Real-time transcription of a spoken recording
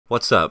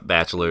What's up,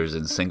 bachelors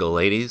and single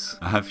ladies?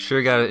 I've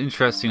sure got an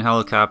interesting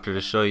helicopter to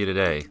show you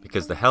today,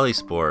 because the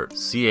HELISPORT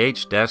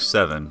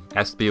CH-7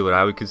 has to be what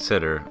I would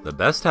consider the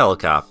best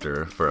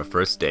helicopter for a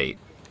first date.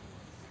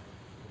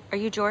 Are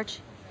you George?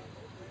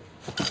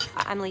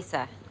 I'm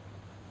Lisa.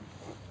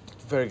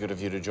 Very good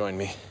of you to join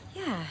me.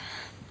 Yeah.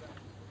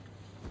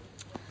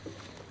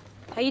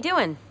 How you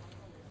doing?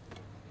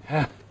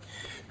 How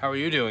are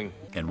you doing?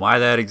 And why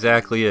that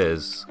exactly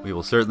is, we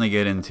will certainly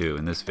get into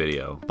in this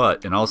video.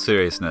 But in all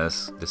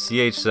seriousness, the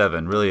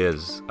CH7 really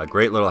is a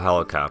great little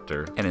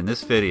helicopter, and in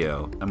this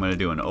video, I'm going to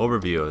do an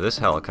overview of this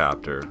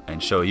helicopter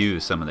and show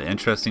you some of the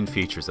interesting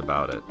features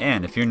about it.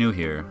 And if you're new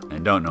here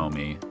and don't know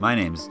me, my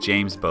name's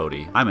James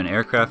Bodie. I'm an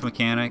aircraft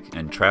mechanic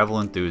and travel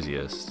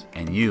enthusiast,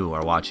 and you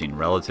are watching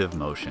Relative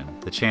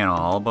Motion, the channel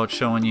all about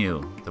showing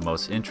you the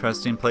most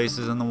interesting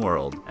places in the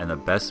world and the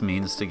best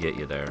means to get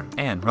you there.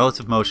 And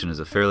Relative Motion is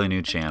a fairly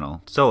new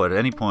channel, so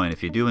at any point,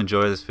 if you do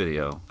enjoy this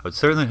video, I would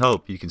certainly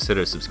hope you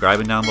consider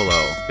subscribing down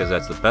below, because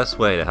that's the best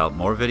way to help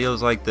more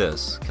videos like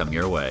this come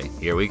your way.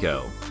 Here we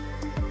go.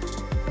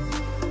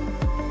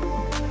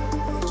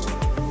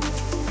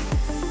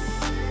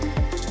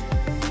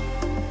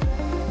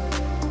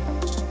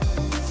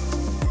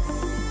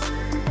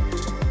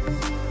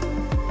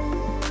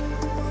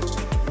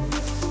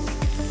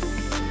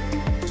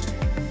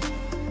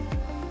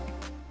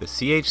 The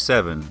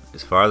CH7,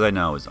 as far as I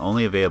know, is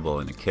only available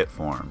in a kit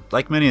form.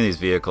 Like many of these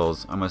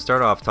vehicles, I'm going to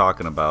start off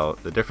talking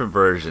about the different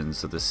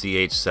versions of the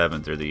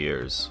CH7 through the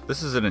years.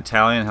 This is an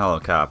Italian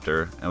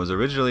helicopter and was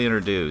originally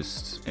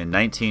introduced in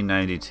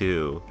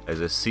 1992 as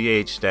a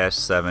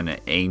CH-7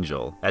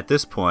 Angel. At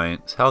this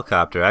point, this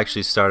helicopter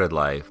actually started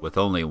life with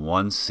only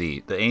one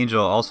seat. The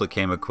Angel also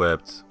came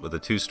equipped with a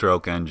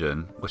two-stroke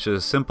engine, which is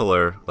a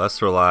simpler,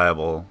 less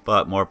reliable,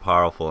 but more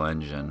powerful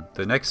engine.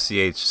 The next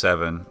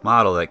CH7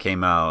 model that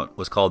came out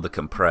was called the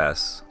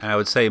Kompress, and I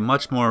would say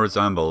much more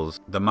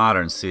resembles the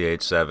modern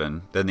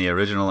CH7 than the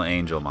original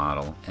Angel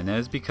model, and that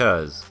is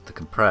because the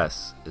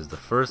Kompress is the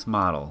first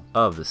model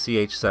of the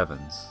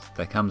CH7s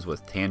that comes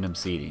with tandem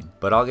seating.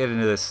 But I'll get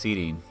into this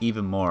seating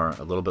even more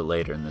a little bit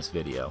later in this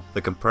video.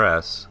 The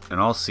Kompress and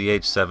all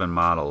CH7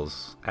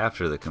 models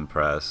after the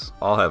Kompress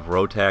all have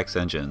Rotax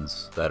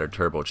engines that are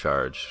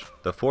turbocharged.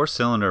 The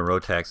 4-cylinder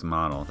Rotax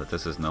model that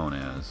this is known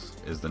as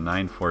is the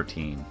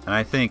 914, and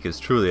I think is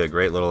truly a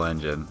great little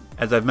engine.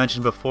 As I've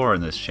mentioned before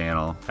in this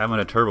channel, having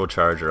a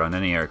turbocharger on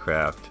any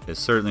aircraft is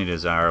certainly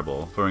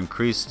desirable for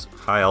increased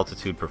high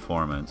altitude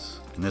performance.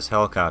 And this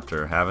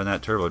helicopter, having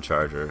that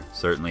turbocharger,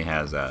 certainly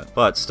has that.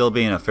 But still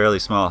being a fairly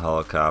small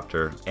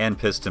helicopter and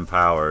piston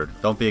powered,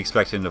 don't be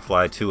expecting to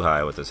fly too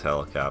high with this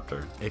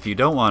helicopter. If you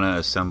don't want to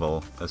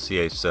assemble a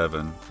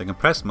CH7, the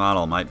compressed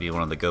model might be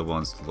one of the good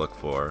ones to look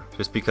for,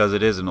 just because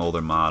it is an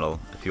older model.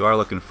 If you are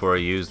looking for a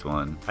used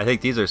one, I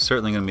think these are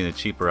certainly going to be the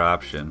cheaper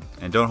option.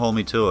 And don't hold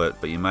me to it,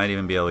 but you might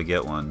even be able to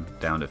get one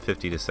down to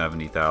 $50,000 to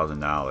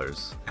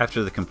 $70,000.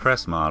 After the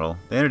compressed model,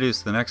 they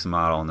introduced the next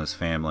model in this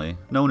family,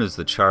 known as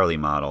the Charlie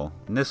model.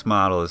 And this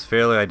model is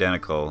fairly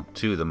identical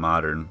to the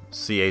modern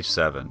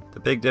CH7. The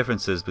big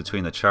differences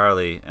between the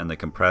Charlie and the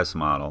Kompress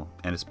model,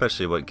 and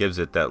especially what gives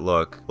it that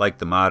look like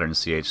the modern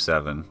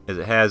CH7, is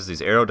it has these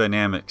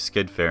aerodynamic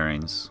skid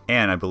fairings,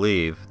 and I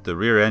believe the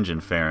rear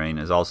engine fairing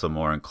is also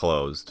more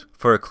enclosed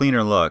for a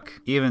cleaner look,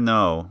 even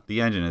though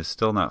the engine is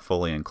still not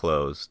fully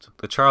enclosed.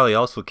 The Charlie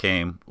also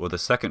came with a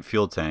second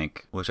fuel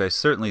tank, which I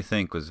certainly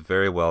think was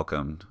very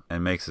welcomed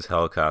and makes this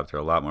helicopter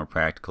a lot more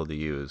practical to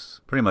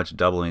use, pretty much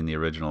doubling the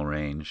original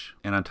range.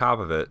 And on top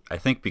of it, I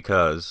think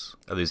because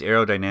of these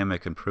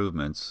aerodynamic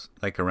improvements,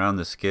 like around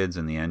the skids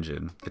in the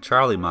engine, the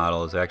Charlie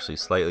model is actually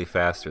slightly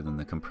faster than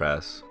the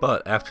Kompress.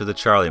 But after the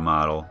Charlie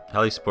model,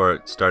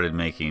 HELISPORT started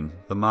making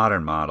the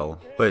modern model,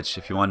 which,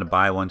 if you wanted to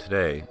buy one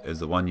today, is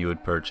the one you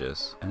would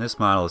purchase. And this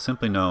model is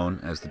simply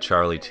known as the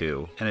Charlie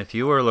 2. And if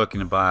you were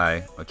looking to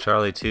buy a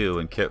Charlie 2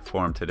 in kit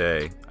form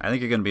today, I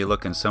think you're going to be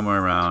looking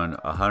somewhere around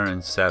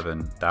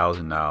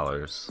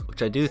 $107,000,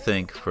 which I do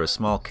think for a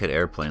small kit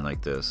airplane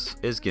like this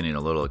is getting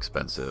a little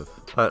expensive,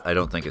 but I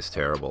don't think it's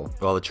terrible.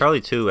 While the Charlie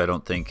 2 I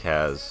don't think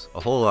has a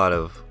whole lot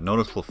of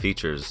noticeable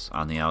features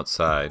on the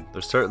outside,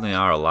 there certainly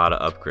are a lot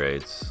of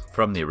upgrades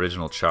from the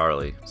original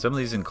Charlie. Some of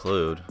these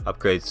include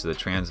upgrades to the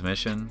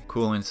transmission,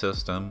 cooling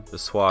system, the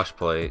swash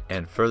plate,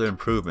 and further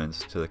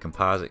improvements to the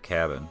composite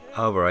cabin.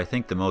 However, I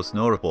think the most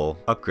notable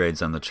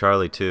upgrades on the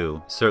Charlie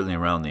 2 is certainly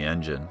around the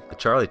engine. The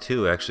Charlie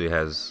 2 actually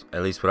has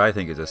at least what I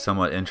think is a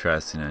somewhat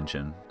interesting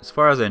engine. As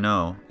far as I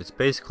know, it's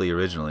basically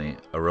originally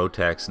a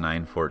Rotax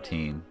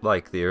 914,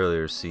 like the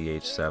earlier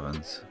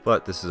CH7s,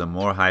 but this is a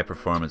more high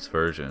performance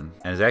version,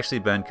 and has actually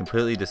been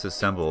completely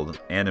disassembled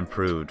and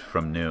improved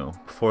from new,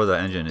 before the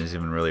engine is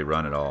even really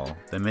run at all.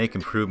 They make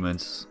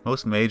improvements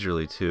most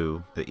majorly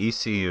to the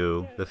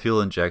ECU, the fuel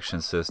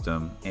injection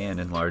system, and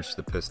enlarge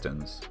the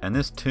pistons. And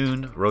this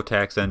tuned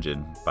Rotax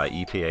engine by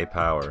EPA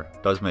Power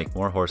does make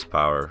more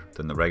horsepower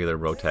than the regular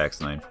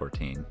Rotax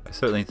 914. I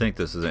certainly think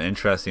this is an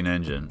interesting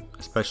engine,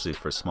 especially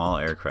for small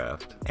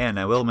aircraft. And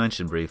I will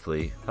mention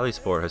briefly,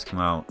 HELISPORT has come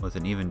out with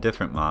an even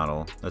different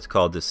model that's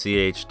called the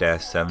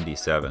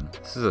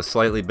CH-77. This is a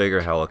slightly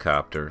bigger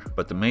helicopter,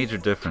 but the major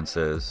difference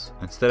is,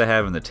 instead of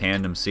having the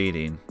tandem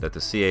seating that the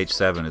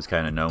CH-7 is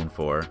kind of known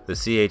for, the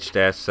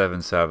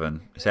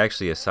CH-77 is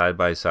actually a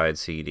side-by-side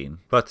seating.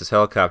 But this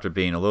helicopter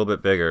being a little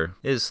bit bigger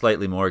is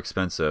slightly more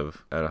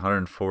expensive at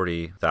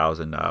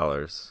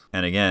 $140,000.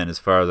 And again, as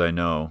far as I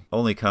know,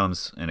 only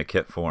comes in a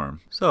kit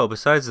form. So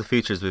besides the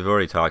features we've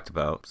already talked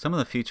about, some of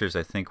the features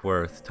I think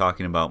worth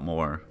talking about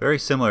more. Very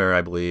similar,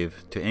 I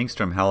believe, to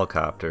Engstrom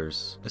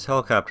helicopters. This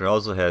helicopter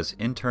also has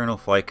internal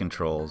flight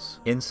controls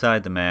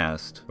inside the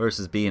mast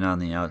versus being on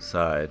the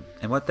outside.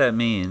 And what that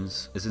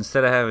means is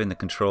instead of having the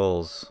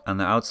controls on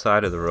the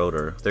outside of the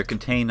rotor, they're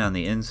contained on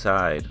the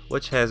inside,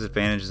 which has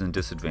advantages and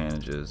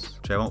disadvantages,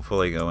 which I won't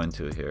fully go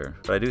into here.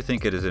 But I do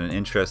think it is an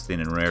interesting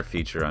and rare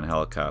feature on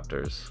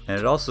helicopters. And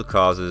it also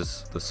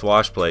causes the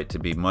swash plate to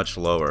be much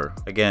lower,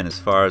 again as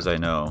far as I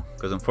know,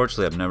 because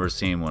unfortunately I've never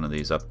seen one of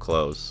these up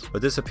close.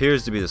 But this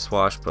appears to be the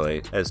swash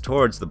plate as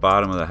towards the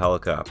bottom of the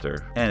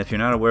helicopter. And if you're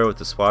not aware what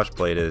the swash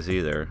plate is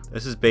either,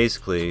 this is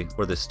basically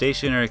where the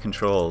stationary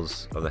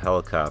controls of the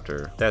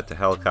helicopter that the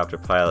helicopter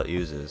pilot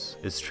uses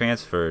is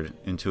transferred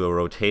into a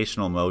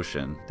rotational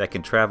motion that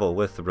can travel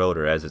with the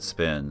rotor as it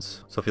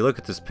spins. So if you look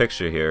at this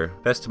picture here,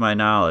 best to my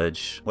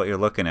knowledge, what you're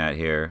looking at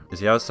here is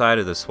the outside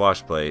of the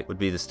swash plate would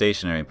be the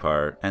stationary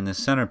part, and the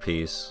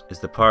centerpiece is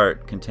the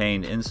part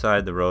contained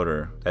inside the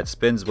rotor that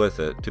spins with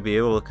it to be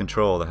able to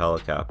control the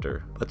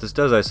helicopter. But this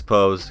does, I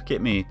suppose,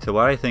 get me to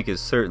what I think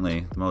is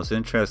certainly the most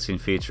interesting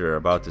feature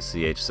about the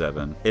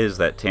CH7 is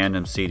that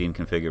tandem seating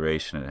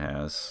configuration it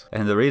has.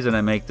 And the reason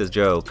I make this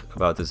joke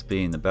about this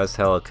being the best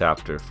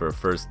helicopter for a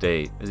first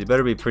date is you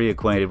better be pretty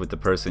acquainted with the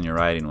person you're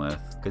riding with,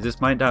 because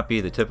this might not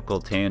be the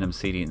typical tandem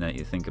seating that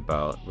you think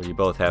about where you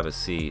both have a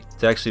seat.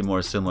 It's actually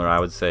more similar, I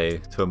would say,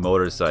 to a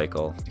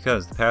motorcycle,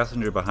 because the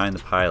passenger behind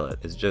the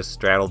pilot is just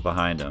straddled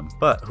behind him.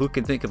 But who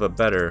can think of a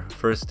better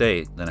first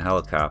date than a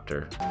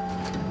helicopter?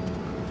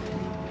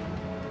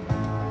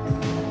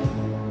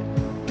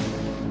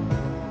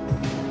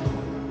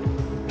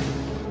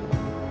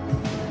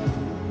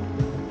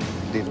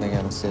 Good evening,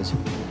 Anastasia.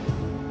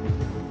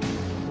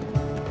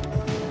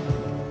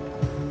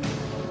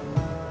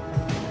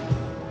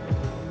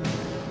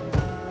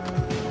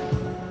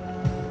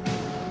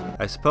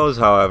 I suppose,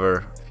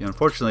 however, if you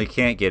unfortunately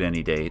can't get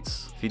any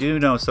dates, if you do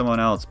know someone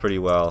else pretty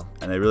well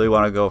and they really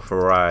want to go for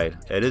a ride,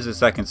 it is a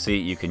second seat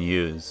you can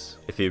use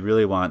if you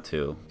really want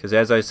to. Because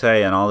as I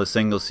say on all the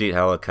single seat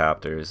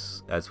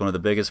helicopters, that's one of the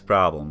biggest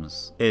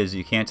problems, is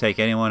you can't take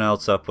anyone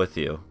else up with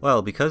you.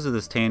 Well, because of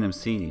this tandem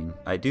seating,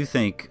 I do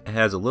think it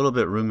has a little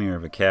bit roomier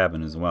of a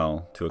cabin as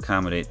well to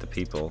accommodate the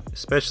people,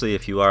 especially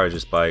if you are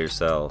just by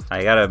yourself.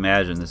 I gotta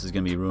imagine this is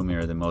gonna be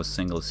roomier than most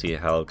single seat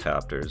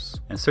helicopters.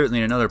 And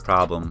certainly another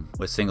problem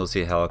with single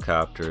seat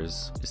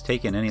helicopters is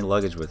taking any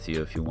luggage with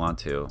you if you want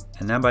to.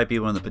 And that might be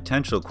one of the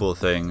potential cool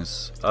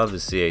things of the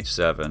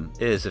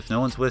CH7 is if no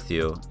one's with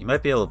you, you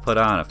might be able to put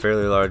on a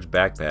fairly large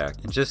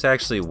backpack and just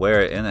actually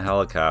wear it in the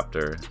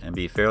helicopter and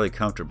be fairly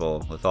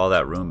comfortable with all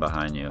that room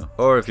behind you.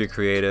 Or if you're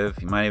creative,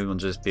 you might even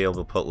just be able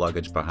to put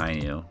luggage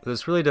behind you. But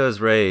this really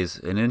does raise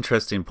an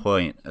interesting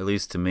point, at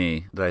least to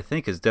me, that I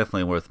think is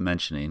definitely worth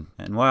mentioning.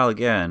 And while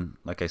again,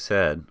 like I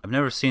said, I've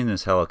never seen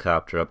this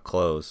helicopter up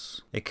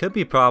close, it could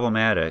be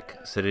problematic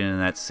sitting in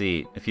that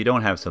seat if you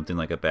don't have something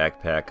like a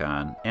backpack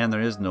on and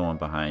there is no one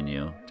behind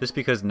you. Just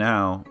because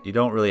now you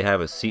don't really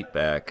have a seat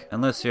back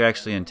unless you're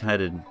actually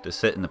intended to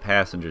sit in the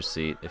passenger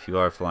seat if you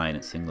are flying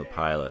at single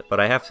pilot. But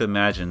I have to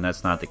imagine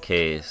that's not the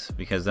case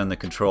because then the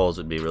controls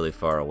would be really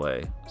far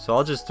away. So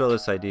I'll just throw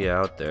this idea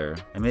out there,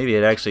 and maybe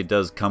it actually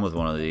does come with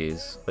one of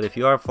these. But if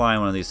you are flying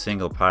one of these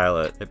single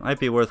pilot, it might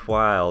be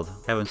worthwhile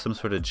having some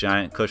sort of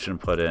giant cushion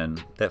put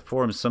in that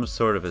forms some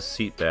sort of a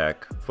seat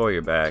back for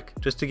your back,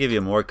 just to give you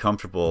a more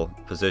comfortable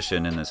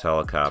position in this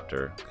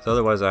helicopter. Because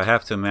otherwise I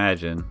have to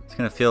imagine it's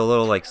going to feel a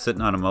little like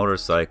sitting on a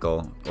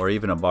motorcycle or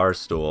even a bar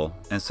stool.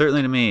 And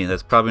certainly to me,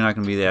 that's probably not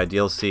going to be the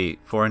ideal seat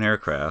for an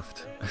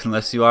aircraft,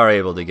 unless you are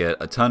able to get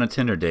a ton of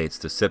Tinder dates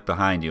to sit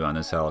behind you on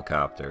this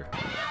helicopter.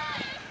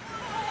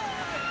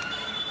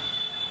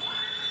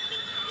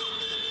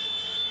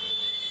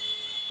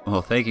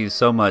 Well, thank you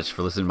so much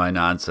for listening to my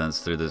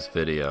nonsense through this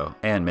video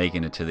and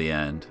making it to the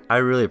end. I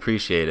really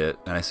appreciate it,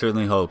 and I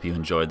certainly hope you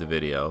enjoyed the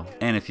video.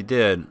 And if you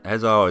did,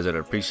 as always, I'd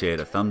appreciate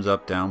a thumbs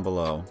up down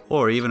below,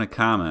 or even a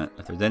comment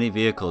if there's any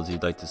vehicles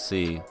you'd like to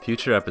see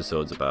future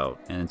episodes about.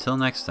 And until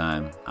next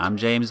time, I'm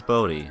James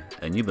Bodie,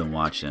 and you've been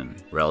watching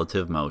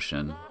Relative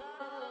Motion.